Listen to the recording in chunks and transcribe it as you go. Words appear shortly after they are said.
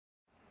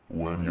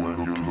when you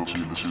look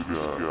into the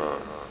sky.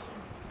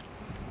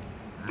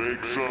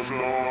 Make some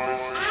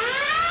noise.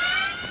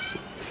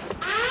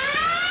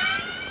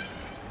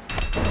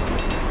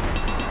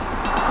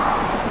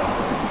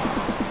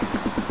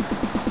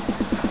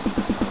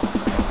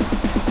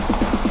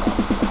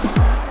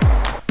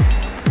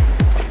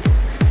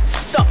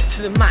 Suck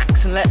to the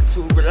max and let's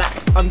all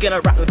relax. I'm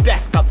gonna rap the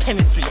best about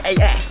chemistry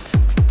AS.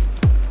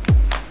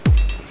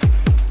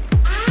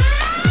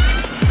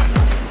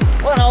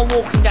 When I'm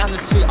walking down the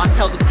street, I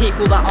tell the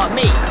people that are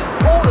me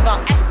all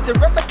about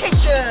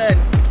esterification.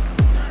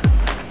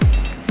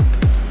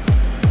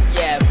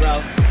 Yeah,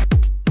 bro.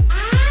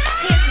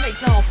 Here's an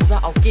example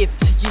that I'll give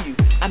to you,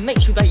 and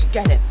make sure that you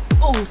get it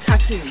all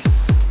tattooed.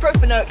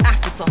 Propanoic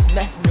acid plus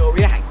methanol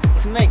react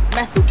to make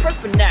methyl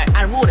propanate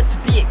and water to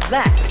be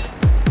exact.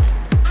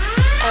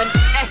 An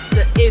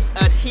ester is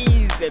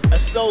adhesive, a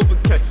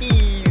solvent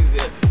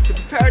cohesive. To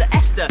prepare the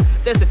ester,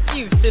 there's a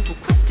few simple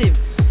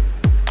questions.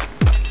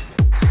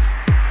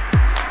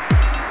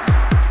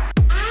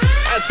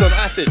 Add some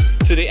acid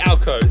to the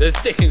alco, then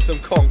stick in some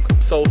conch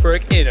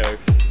sulfuric inno.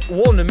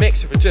 Warm the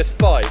mixture for just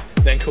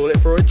 5, then call it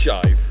for a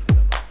jive.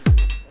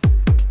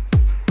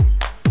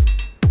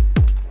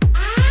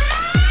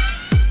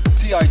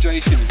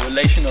 Dehydration is a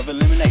relation of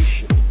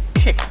elimination.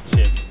 Kick it,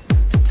 Tim.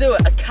 To do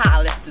it, a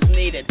catalyst is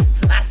needed.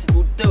 Some acid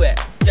will do it.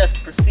 Just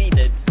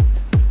proceeded.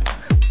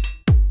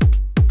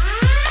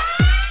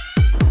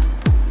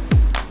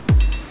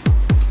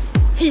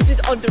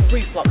 Heated under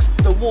reflux,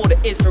 the water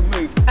is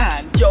removed,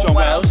 and John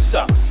Wells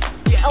sucks.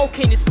 The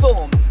alkane is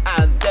formed,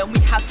 and then we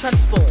have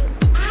transformed.